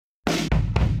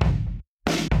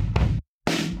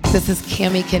This is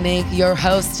Cammie Koenig, your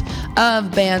host of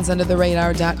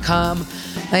BandsUnderTheRadar.com.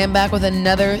 I am back with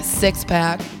another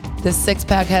six-pack. This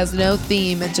six-pack has no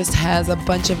theme. It just has a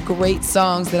bunch of great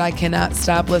songs that I cannot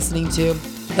stop listening to,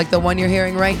 like the one you're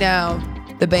hearing right now.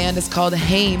 The band is called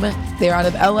Haim. They're out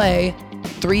of LA.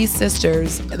 Three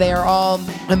sisters. They are all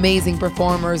amazing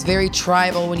performers, very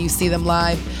tribal when you see them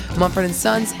live. Mumford &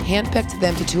 Sons handpicked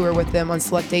them to tour with them on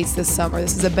select dates this summer.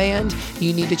 This is a band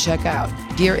you need to check out.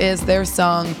 Here is their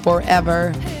song,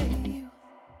 Forever. Hey,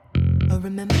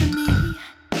 remember me,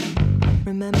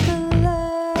 remember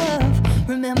love,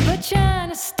 remember trying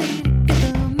to stay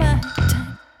together my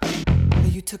time.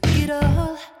 You took it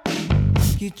all,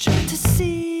 you tried to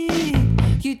see,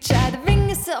 you tried to bring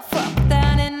yourself up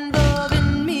without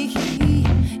involving me.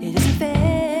 It isn't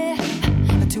fair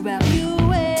to have you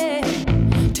away,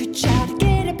 to try to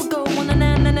get it going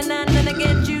and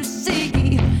again you see.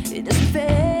 It isn't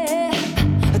fair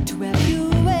to have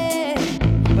you away,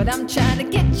 but I'm trying to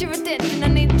get your attention. I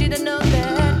need you to know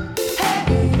that.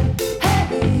 Hey,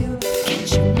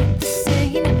 can't you make the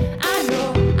scene? I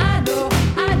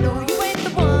know you ain't the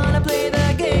one to play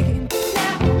the game.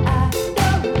 Now I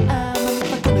know I'm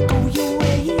not gonna go your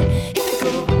way. If you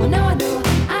go, well now I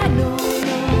know.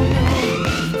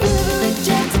 Forever a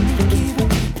chance to make it up,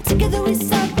 but together we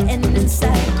saw the end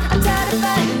inside. I'm tired of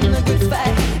fighting a good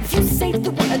fight. If you say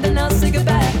the word, then I'll say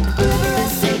goodbye. Forever I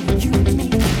say you and me.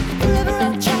 Forever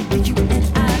I'll try for you and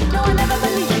I. No, I never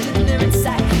believed in there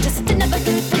inside. Just another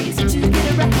good reason to get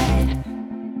it right.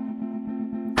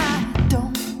 I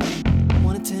don't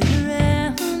wanna turn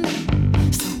around,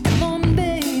 so come on,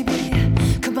 baby,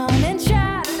 come on and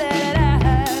try to let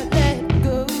it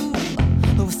go.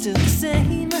 Oh, we're still the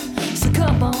same, so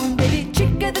come on, baby,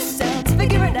 trigger the sounds,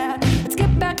 figure it out. Let's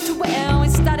get back to where we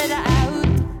started out.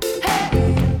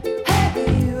 Hey,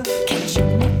 can't you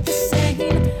make the same?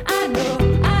 I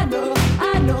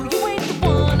know you ain't the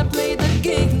one to play the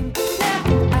game. Now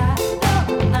I know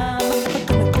I'm never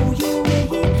gonna go your way.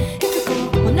 If you go,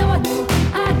 well now I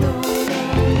know.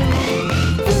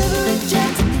 Forever a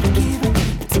chance to make it up,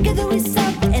 but together we saw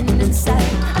the end inside.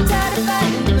 I'm tired of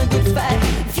fighting a good fight.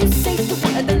 If you say the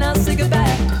word, then I'll say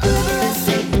goodbye. Forever I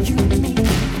say you and me.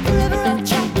 Forever I'll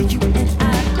try for you and I.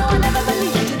 No, I never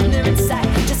believed in there inside.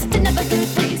 Just another good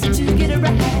reason to get it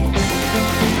right.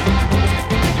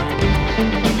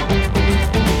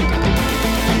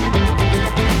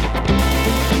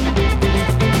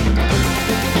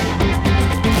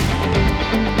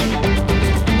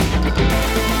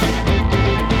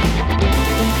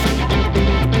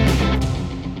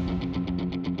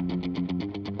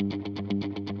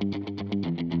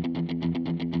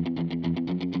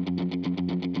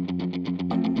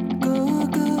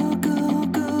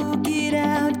 Go,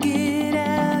 get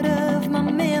out of my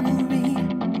memory.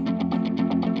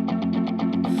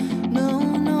 No,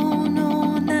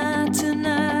 not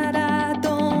tonight. I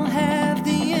don't have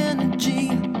the energy.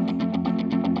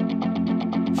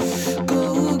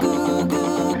 Go,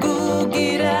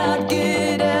 get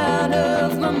out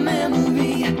of my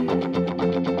memory.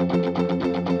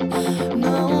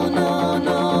 No,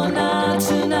 not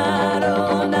tonight.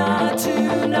 Oh, not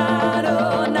tonight.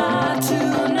 Oh, not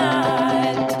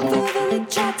tonight. Forever we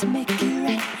tried to make it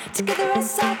right. Together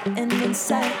outside and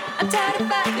inside. I'm tired of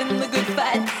fighting the good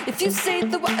fight. If you say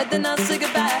the word, then I'll say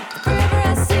goodbye. Forever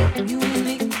I say you and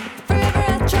me. Forever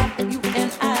I try for you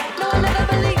and I. No, I never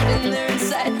believed in there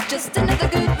inside. Just another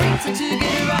good reason to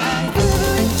get it right.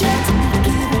 Forever we tried to make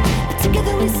it up, but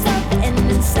together we saw the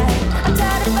end inside. I'm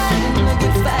tired of fighting the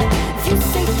good fight. If you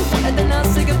say the word, then I'll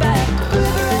say goodbye.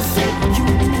 Forever I say you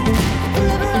and me.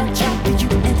 Forever I'll try for you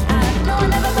and I. No, I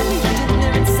never believed in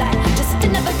there inside. Just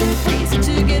another good reason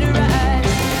to get it right.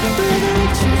 Forever we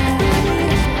try. Forever we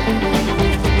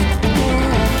try.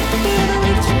 Forever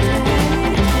we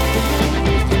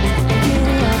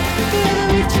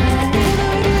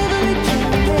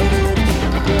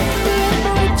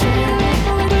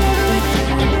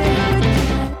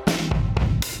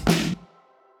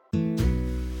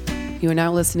You are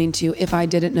now listening to If I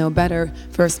Didn't Know Better,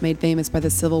 first made famous by the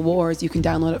Civil Wars. You can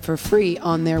download it for free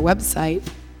on their website.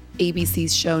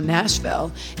 ABC's show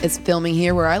Nashville is filming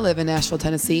here where I live in Nashville,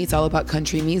 Tennessee. It's all about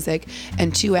country music.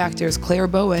 And two actors, Clare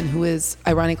Bowen, who is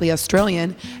ironically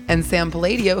Australian, and Sam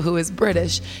Palladio, who is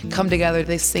British, come together.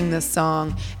 They sing this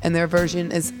song, and their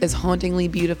version is as hauntingly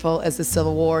beautiful as the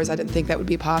Civil Wars. I didn't think that would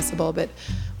be possible, but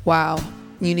wow.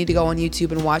 You need to go on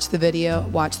YouTube and watch the video,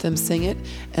 watch them sing it,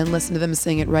 and listen to them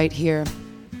sing it right here.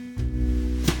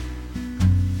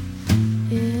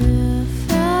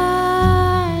 If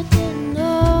I didn't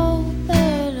know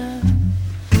better,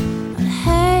 I'd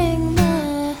hang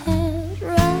my head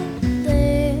right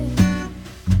there.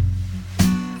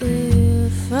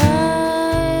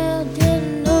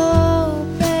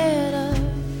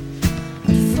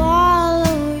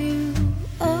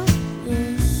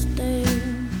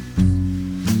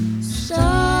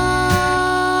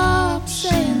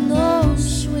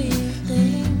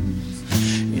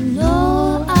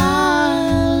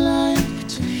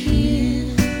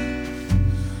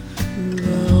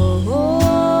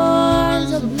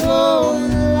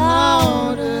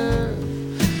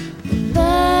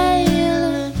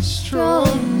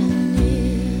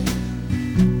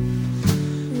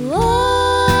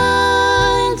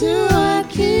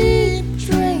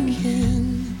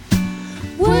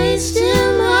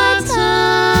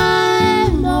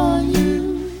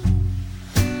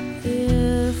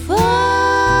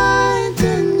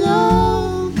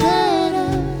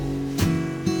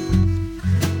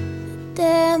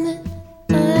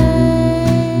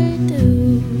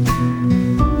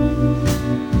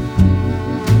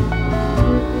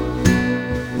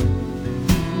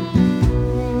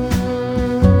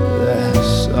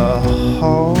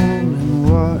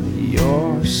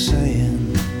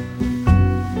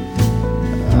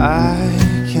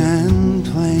 I can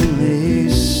plainly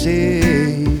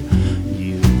see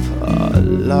you've a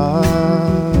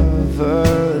lover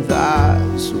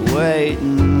that's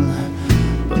waiting,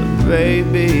 but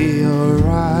baby, you're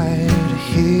right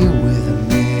here with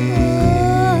me.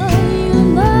 You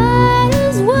might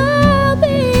as well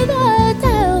be the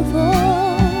devil,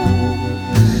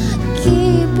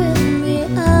 keeping me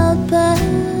up the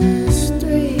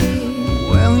street.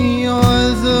 Well,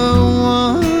 you're the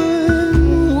one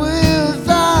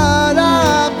without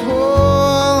a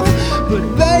pull, but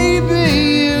baby,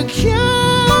 you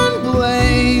can't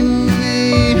blame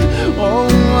me. Oh,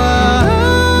 why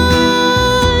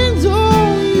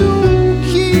don't you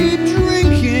keep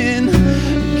drinking?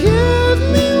 Give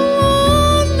me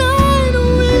one night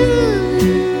with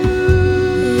you.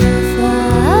 If I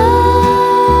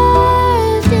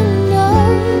didn't know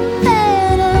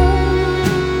better,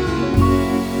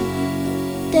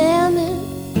 damn it,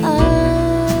 I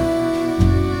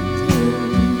do.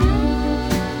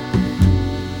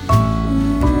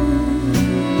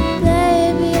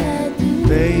 Baby, I do.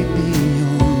 Baby,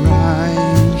 you're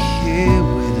right here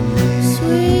with me.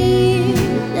 Sweet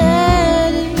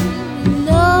daddy, you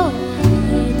know I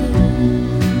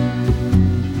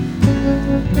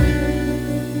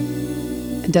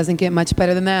do. It doesn't get much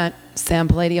better than that. Sam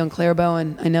Palladio and Clare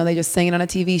Bowen. I know they just sang it on a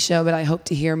TV show, but I hope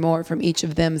to hear more from each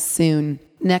of them soon.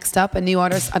 Next up, a new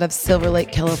artist out of Silver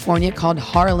Lake, California called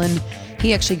Harlan.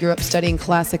 He actually grew up studying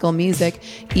classical music,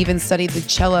 even studied the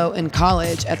cello in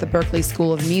college at the Berklee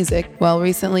School of Music. Well,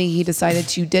 recently he decided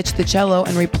to ditch the cello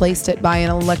and replaced it by an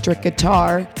electric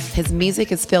guitar. His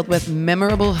music is filled with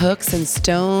memorable hooks and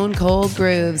stone cold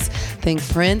grooves. Think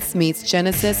Prince meets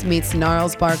Genesis meets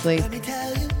Gnarls Barkley. Let me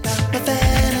tell you about my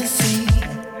fantasy.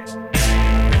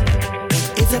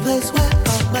 It's a place where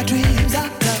all my dreams are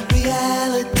not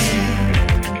reality.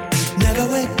 Never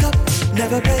wake up,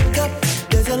 never break up.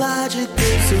 There's a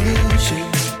logical solution.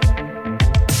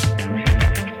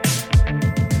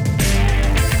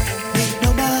 Need no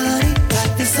money,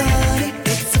 life is sunny.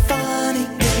 It's a funny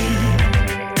game.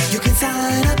 You can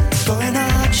sign up for an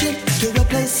auction to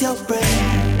replace your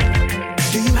brain.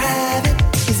 Do you have it?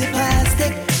 Is it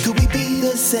plastic? Could we be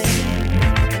the same?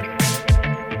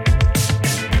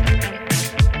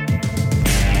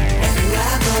 Everywhere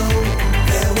I go,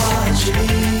 they're watching me.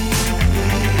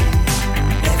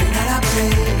 Every night I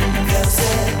pray, they'll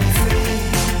set me free.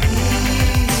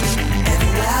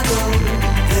 Everywhere I go,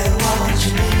 they're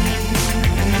watching me.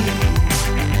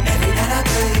 Every night I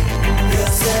pray,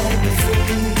 they'll set me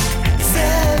free.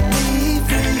 Set me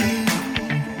free.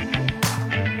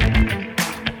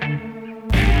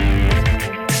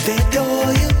 They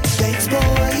adore you, they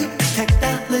explore you,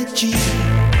 technology.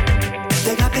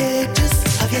 They got pictures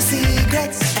of your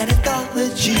secrets and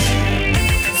anthology.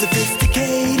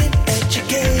 Sophisticated,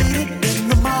 educated in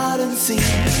the modern scene.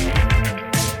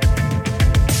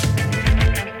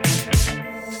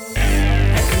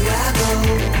 Everywhere I go,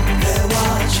 they're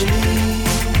watching me.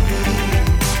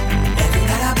 Every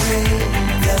night I pray,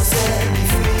 they'll set me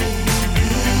free.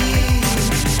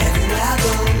 Everywhere I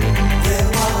go,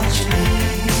 they're watching me.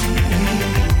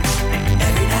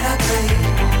 Every night I pray,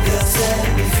 they'll set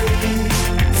me free.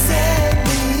 Set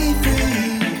me free.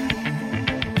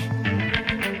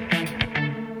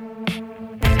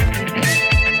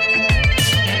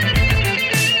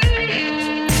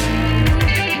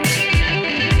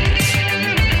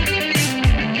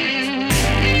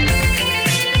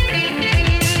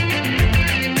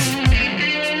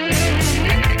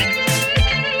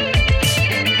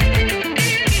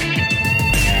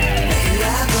 Everywhere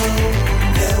I go,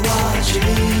 they're watching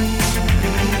me.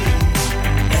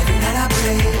 Every night I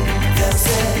pray, they'll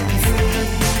set me free.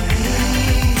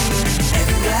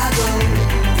 Everywhere I go,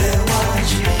 they're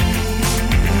watching me.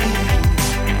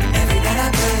 Every night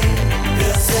I pray,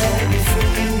 they'll set me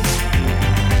free.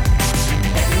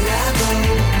 Everywhere I go,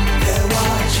 they're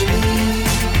watching me.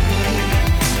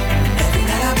 Every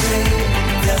night I pray,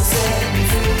 they'll set me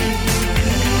free.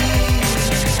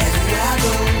 Everywhere I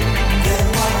go,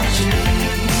 they're watching me.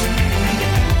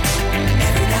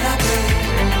 Every night I pray,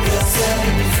 they'll set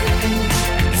me free.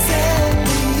 Set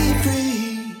me free.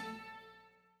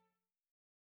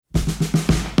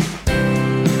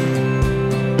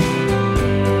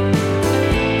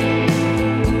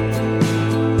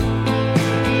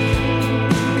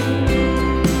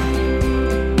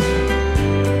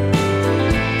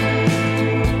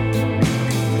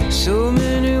 So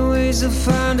many ways to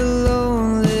find a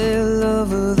lonely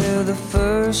lover. They're the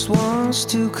first ones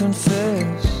to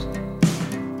confess.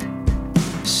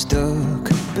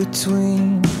 Stuck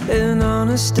between an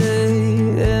honest day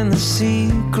and the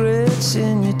secrets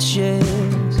in your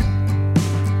chest.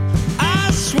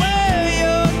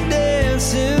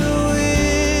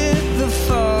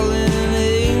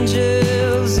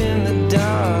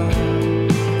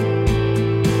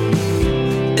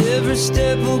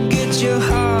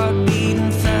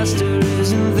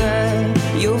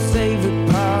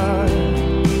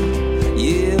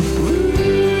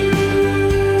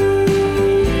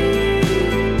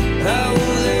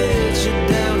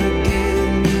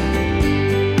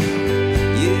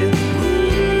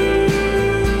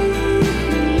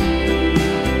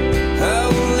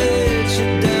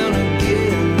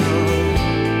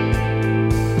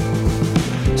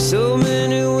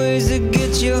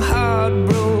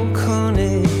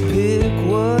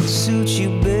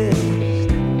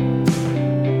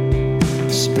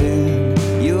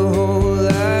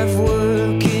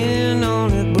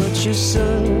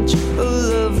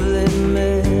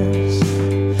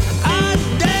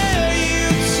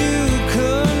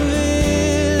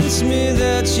 convince me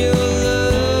that your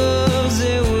love's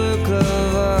a work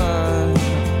of art.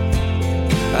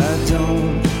 I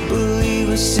don't believe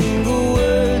a single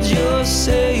word you're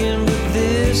saying, but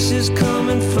this is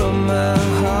coming from my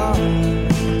heart.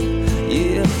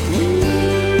 Yeah.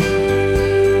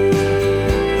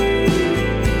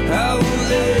 I won't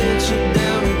let you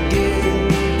down again.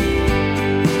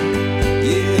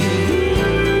 Yeah.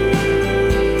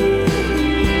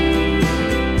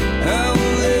 I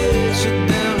won't let you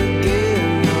down again.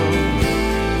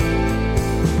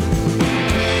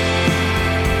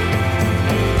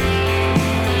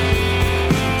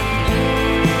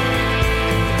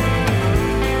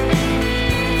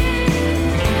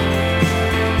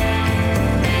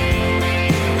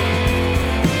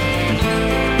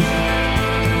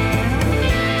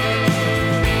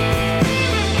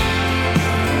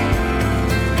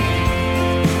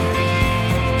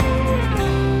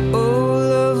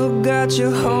 Got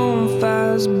your home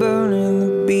fires burning,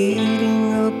 the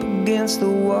beating up against the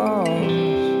walls.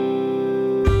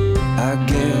 I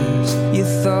guess you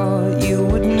thought you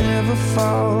would never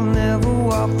fall, never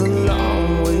walk the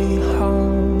long way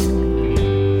home.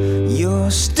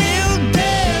 You're still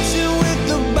dancing with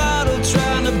the bottle,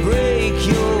 trying to break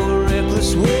your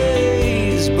reckless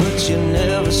ways, but you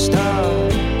never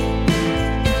stop.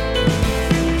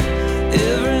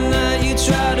 Every night you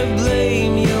try to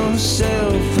blame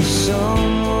yourself for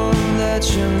someone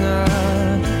that you're not.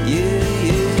 Yeah,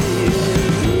 yeah, yeah.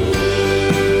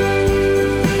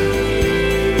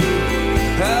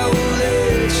 I will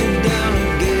let you down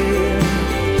again.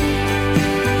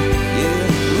 Yeah.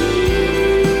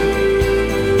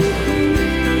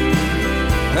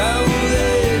 I will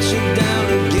let you down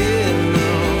again. No.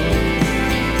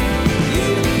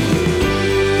 Yeah.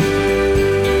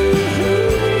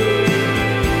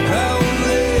 I will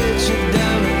let you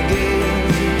down again.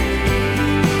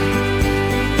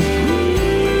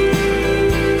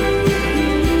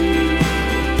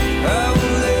 I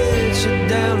will let you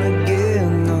down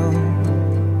again. No.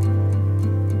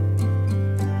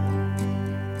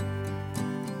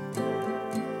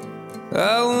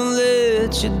 I won't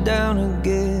let you down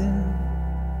again.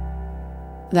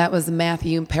 That was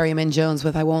Matthew Perryman Jones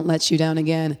with I Won't Let You Down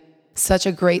Again. Such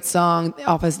a great song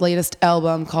off his latest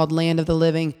album called Land of the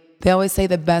Living. They always say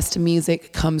the best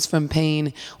music comes from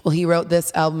pain. Well, he wrote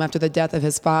this album after the death of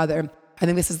his father. I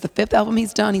think this is the 5th album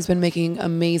he's done. He's been making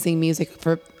amazing music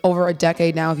for over a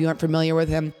decade now, if you aren't familiar with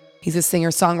him. He's a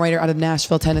singer-songwriter out of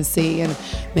Nashville, Tennessee. And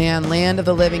man, Land of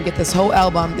the Living, get this whole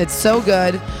album. It's so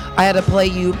good. I had to play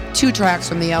you 2 tracks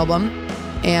from the album.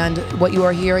 And what you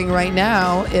are hearing right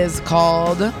now is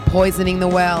called Poisoning the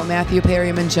Well, Matthew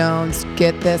Perryman Jones.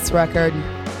 Get this record.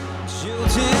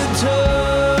 Jilted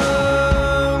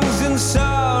tongues and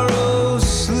sorrow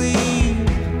sleep,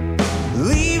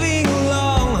 leaving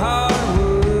long hard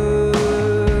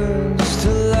words to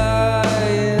lie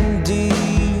in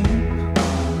deep.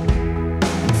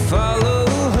 Follow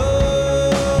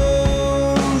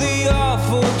home the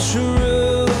awful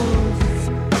truth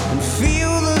and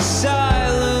feel the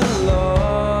silent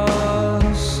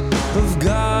loss of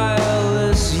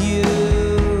guileless youth.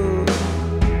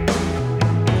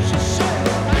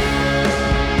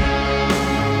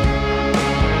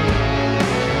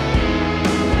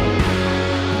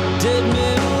 Dead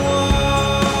man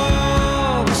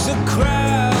walks a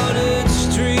crowded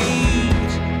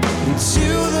street into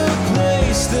the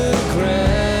place the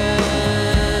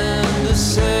grand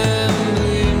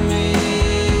assembly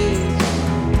meets.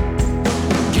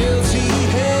 Guilty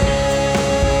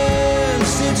hands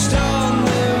stitched on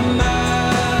their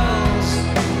mouths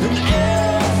and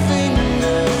air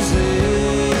fingers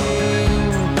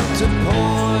aim to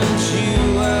point you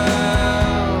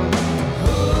out.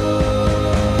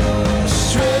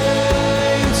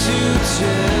 Straight to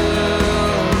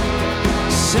tell,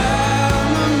 sound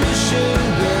the mission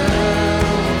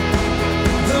bell.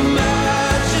 The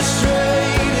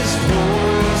magistrate is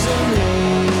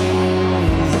poisoning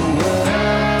the well.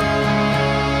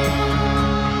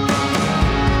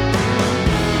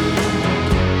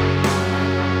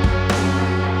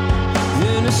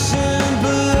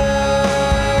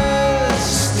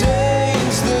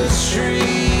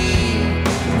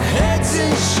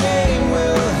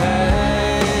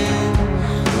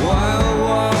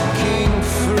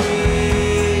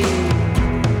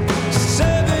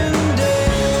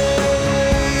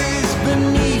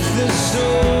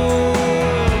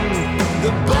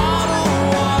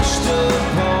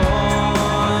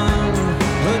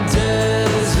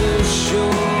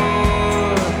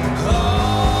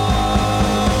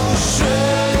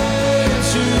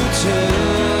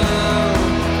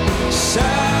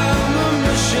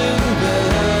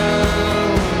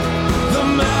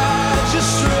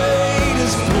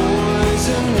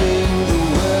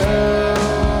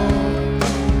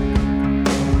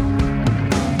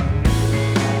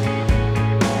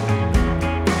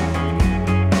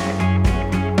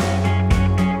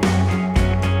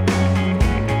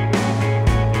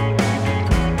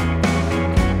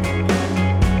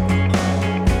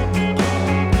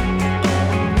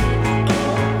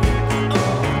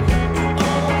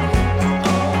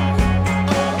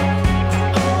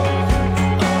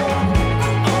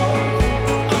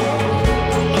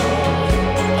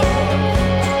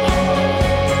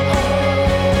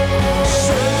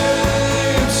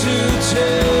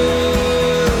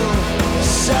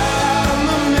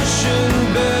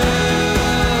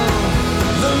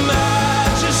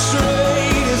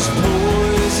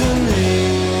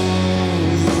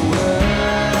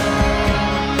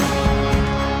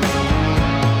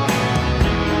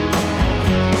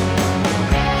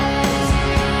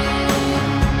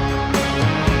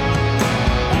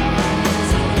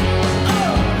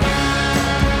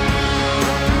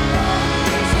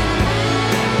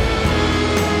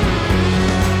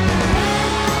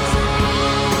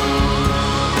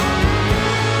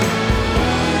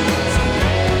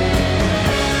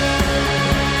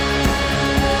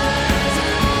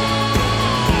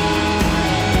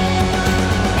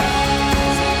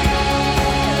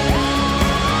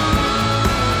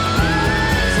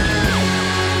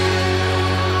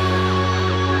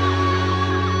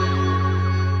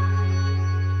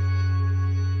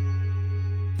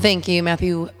 Thank you,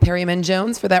 Matthew Perryman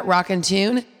Jones, for that rockin'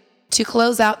 tune. To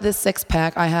close out this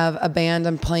 6-pack, I have a band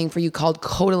I'm playing for you called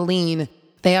Kodaline.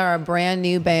 They are a brand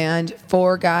new band,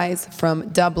 4 guys from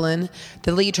Dublin.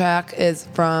 The lead track is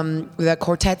from the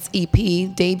Quartet's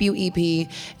EP, debut EP.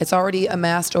 It's already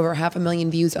amassed over 500,000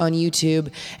 views on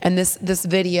YouTube. And this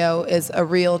video is a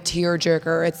real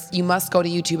tearjerker. You must go to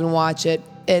YouTube and watch it.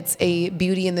 It's a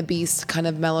Beauty and the Beast kind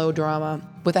of melodrama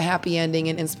with a happy ending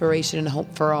and inspiration and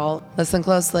hope for all. Listen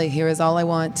closely. Here is All I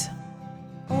Want.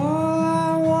 All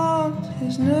I want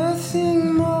is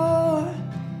nothing more,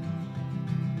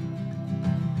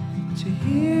 to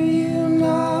hear you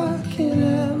knocking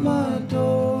at my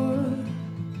door.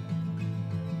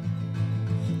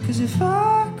 'Cause if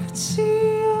I could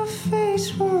see your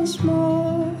face once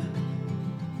more,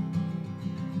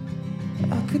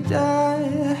 I could die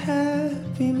a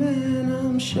happy man,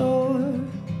 I'm sure.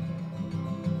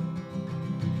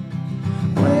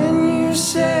 When you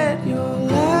said your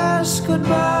last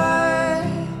goodbye,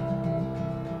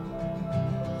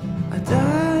 I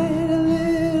died a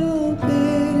little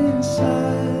bit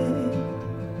inside.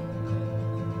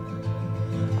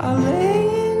 I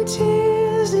lay in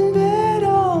tears in bed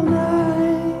all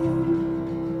night,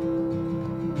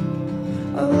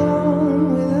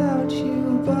 alone without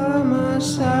you by my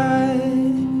side.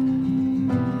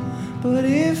 But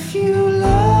if you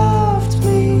loved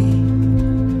me,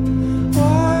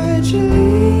 why'd you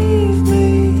leave me?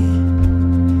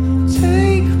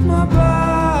 Take my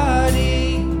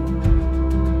body,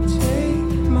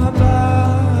 take my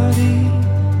body.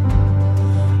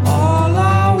 All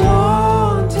I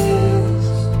want is,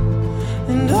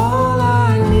 and all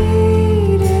I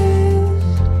need is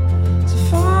to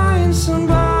find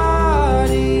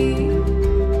somebody.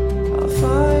 I'll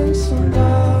find somebody.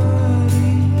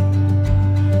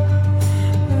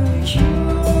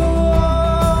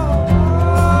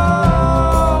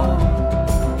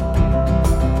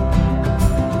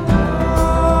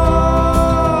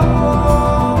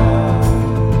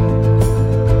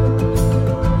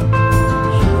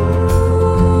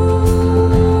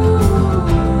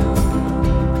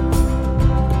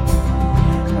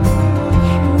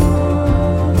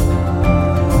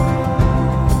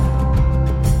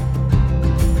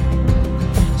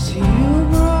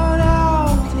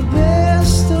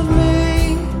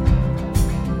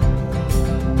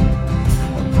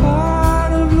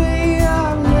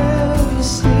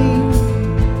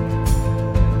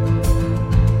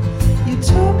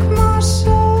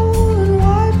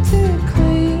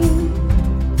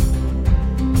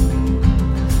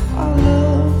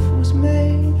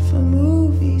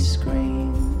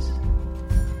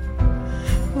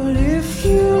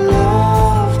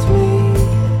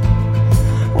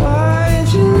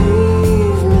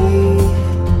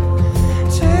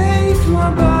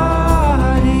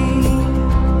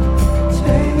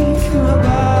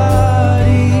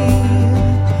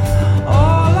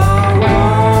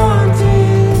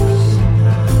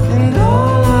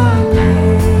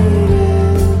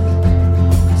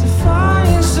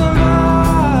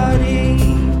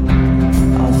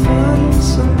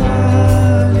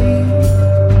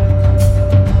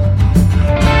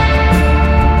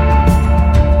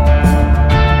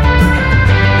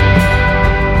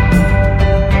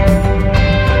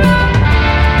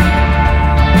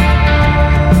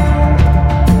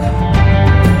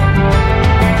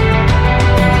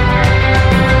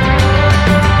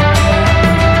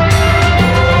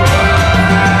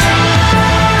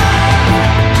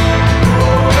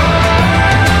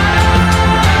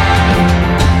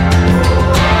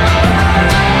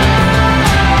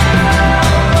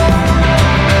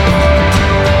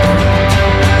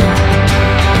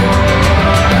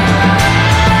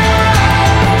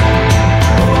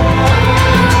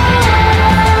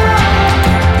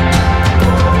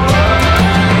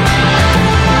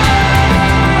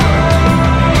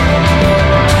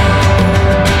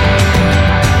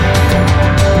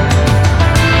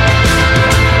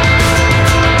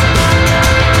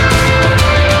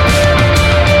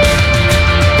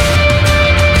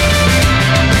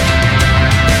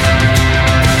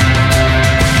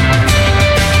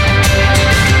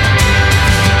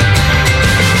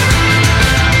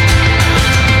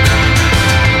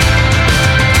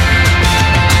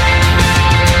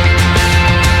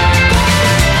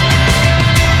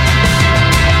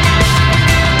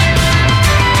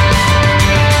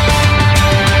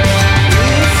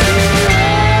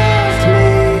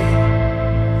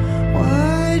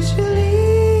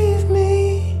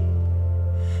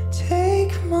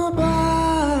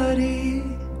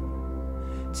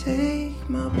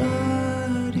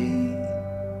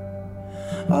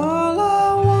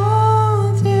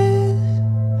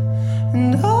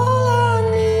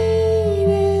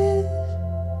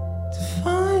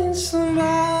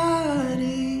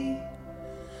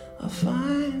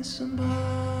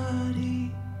 body.